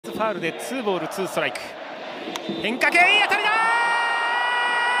ファウルで2ボール2ストライク。変化球いい当たりだ。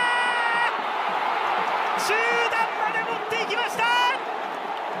中段まで持っていきました。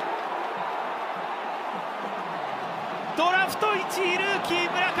ドラフト1位ルーキ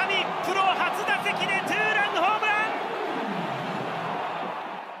ー村上、プロ初打席でツーランホームラ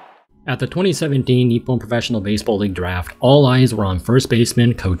ン。At the 2017 Nippon Professional Baseball League draft, all eyes were on first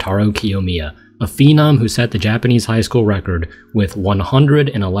baseman Kotaro Kiyomiya, a phenom who set the Japanese high school record with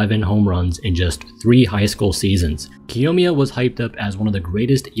 111 home runs in just 3 high school seasons. Kiyomiya was hyped up as one of the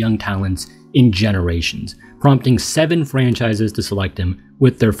greatest young talents in generations, prompting 7 franchises to select him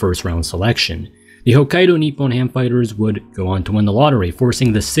with their first-round selection. The Hokkaido Nippon Ham Fighters would go on to win the lottery,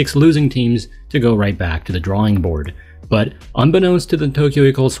 forcing the 6 losing teams to go right back to the drawing board. But unbeknownst to the Tokyo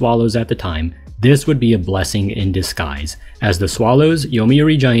Yakult Swallows at the time, this would be a blessing in disguise, as the Swallows,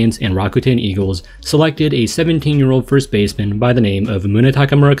 Yomiuri Giants, and Rakuten Eagles selected a 17-year-old first baseman by the name of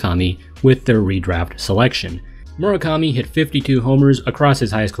Munetaka Murakami with their redraft selection. Murakami hit 52 homers across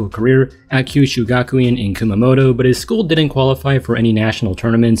his high school career at Kyushu Gakuen in Kumamoto, but his school didn't qualify for any national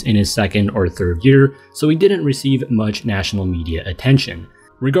tournaments in his 2nd or 3rd year, so he didn't receive much national media attention.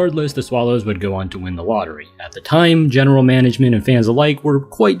 Regardless, the Swallows would go on to win the lottery. At the time, general management and fans alike were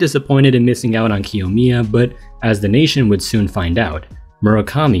quite disappointed in missing out on Kiyomiya, but as the nation would soon find out,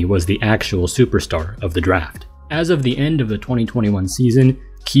 Murakami was the actual superstar of the draft. As of the end of the 2021 season,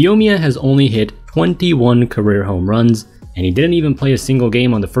 Kiyomiya has only hit 21 career home runs, and he didn't even play a single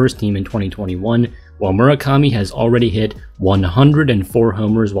game on the first team in 2021, while Murakami has already hit 104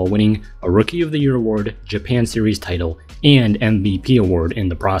 homers while winning a Rookie of the Year award, Japan Series title, and MVP award in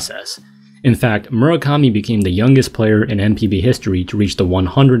the process. In fact, Murakami became the youngest player in NPB history to reach the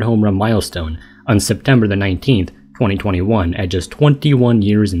 100 home run milestone on September the 19th, 2021 at just 21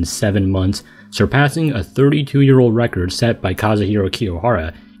 years and 7 months, surpassing a 32-year-old record set by Kazuhiro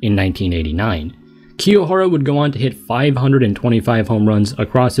Kiyohara in 1989. Kiyohara would go on to hit 525 home runs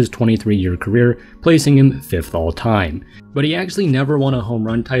across his 23-year career, placing him 5th all-time. But he actually never won a home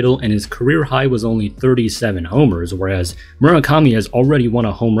run title, and his career high was only 37 homers, whereas Murakami has already won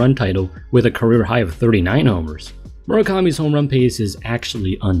a home run title with a career high of 39 homers. Murakami's home run pace is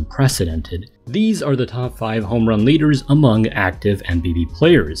actually unprecedented. These are the top 5 home run leaders among active NPB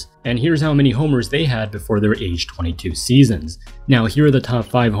players, and here's how many homers they had before their age 22 seasons. Now here are the top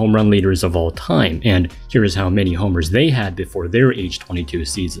 5 home run leaders of all time, and here's how many homers they had before their age 22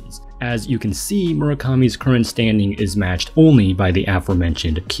 seasons. As you can see, Murakami's current standing is matched only by the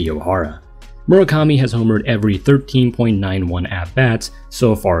aforementioned Kiyohara. Murakami has homered every 13.91 at-bats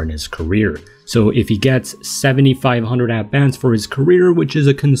so far in his career. So if he gets 7,500 at-bats for his career, which is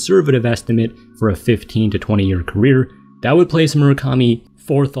a conservative estimate for a 15 to 20 year career, that would place Murakami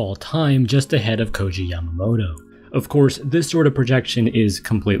 4th all-time, just ahead of Koji Yamamoto. Of course, this sort of projection is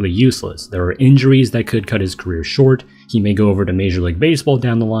completely useless. There are injuries that could cut his career short, he may go over to Major League Baseball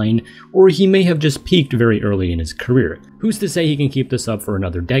down the line, or he may have just peaked very early in his career. Who's to say he can keep this up for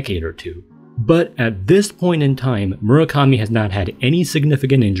another decade or two? But at this point in time, Murakami has not had any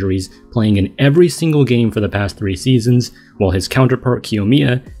significant injuries, playing in every single game for the past 3 seasons, while his counterpart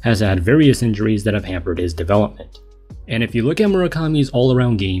Kiyomiya has had various injuries that have hampered his development. And if you look at Murakami's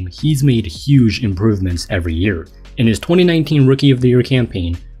all-around game, he's made huge improvements every year. In his 2019 Rookie of the Year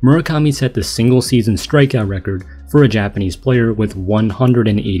campaign, Murakami set the single-season strikeout record for a Japanese player with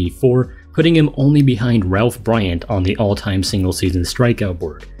 184, putting him only behind Ralph Bryant on the all-time single-season strikeout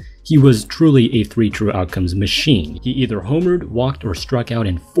board. He was truly a 3 true outcomes machine. He either homered, walked, or struck out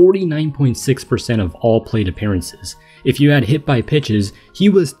in 49.6% of all plate appearances. If you add hit by pitches, he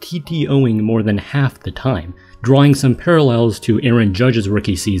was TTOing more than half the time, drawing some parallels to Aaron Judge's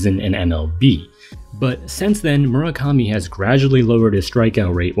rookie season in MLB. But since then, Murakami has gradually lowered his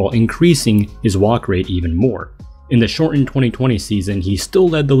strikeout rate while increasing his walk rate even more. In the shortened 2020 season, he still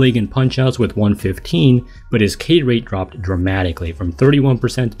led the league in punchouts with 115, but his K rate dropped dramatically from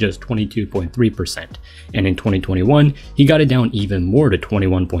 31% to just 22.3%, and in 2021, he got it down even more to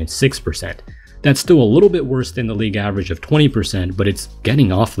 21.6%. That's still a little bit worse than the league average of 20%, but it's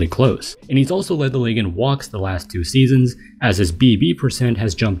getting awfully close. And he's also led the league in walks the last 2 seasons, as his BB percent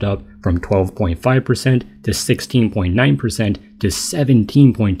has jumped up from 12.5% to 16.9% to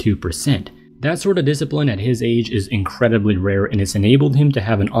 17.2%. That sort of discipline at his age is incredibly rare, and it's enabled him to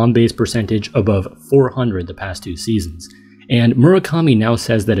have an on-base percentage above 400 the past 2 seasons. And Murakami now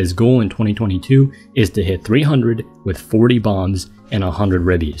says that his goal in 2022 is to hit 300 with 40 bombs and 100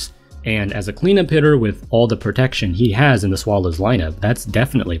 ribbies. And as a cleanup hitter with all the protection he has in the Swallows lineup, that's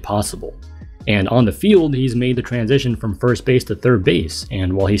definitely possible. And on the field, he's made the transition from first base to third base,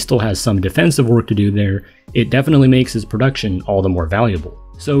 and while he still has some defensive work to do there, it definitely makes his production all the more valuable.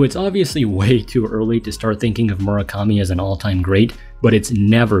 So it's obviously way too early to start thinking of Murakami as an all-time great, but it's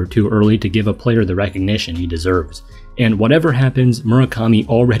never too early to give a player the recognition he deserves. And whatever happens, Murakami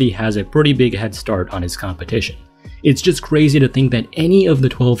already has a pretty big head start on his competition. It's just crazy to think that any of the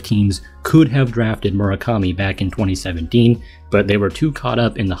 12 teams could have drafted Murakami back in 2017, but they were too caught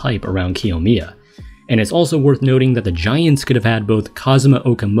up in the hype around Kiyomiya. And it's also worth noting that the Giants could have had both Kazuma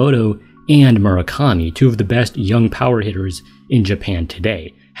Okamoto and Murakami, two of the best young power hitters in Japan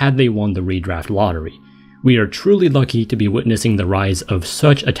today, had they won the redraft lottery. We are truly lucky to be witnessing the rise of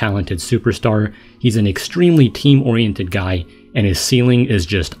such a talented superstar. He's an extremely team-oriented guy, and his ceiling is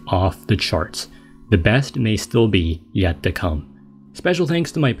just off the charts. The best may still be yet to come. Special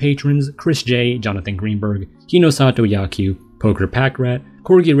thanks to my patrons Chris J, Jonathan Greenberg, Hinosato Yakyu, Poker Packrat,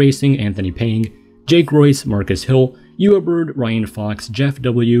 Corgi Racing, Anthony Pang, Jake Royce, Marcus Hill, Bird, Ryan Fox, Jeff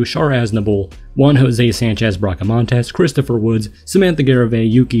W, Shar Aznable, Juan Jose Sanchez Bracamontes, Christopher Woods, Samantha Garavay,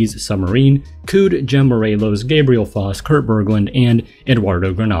 Yuki's Submarine, Cood, Jem Morelos, Gabriel Foss, Kurt Berglund, and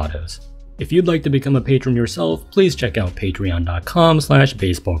Eduardo Granados. If you'd like to become a patron yourself, please check out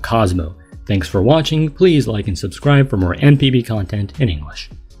patreon.com/baseballcosmo. Thanks for watching, please like and subscribe for more MPB content in English.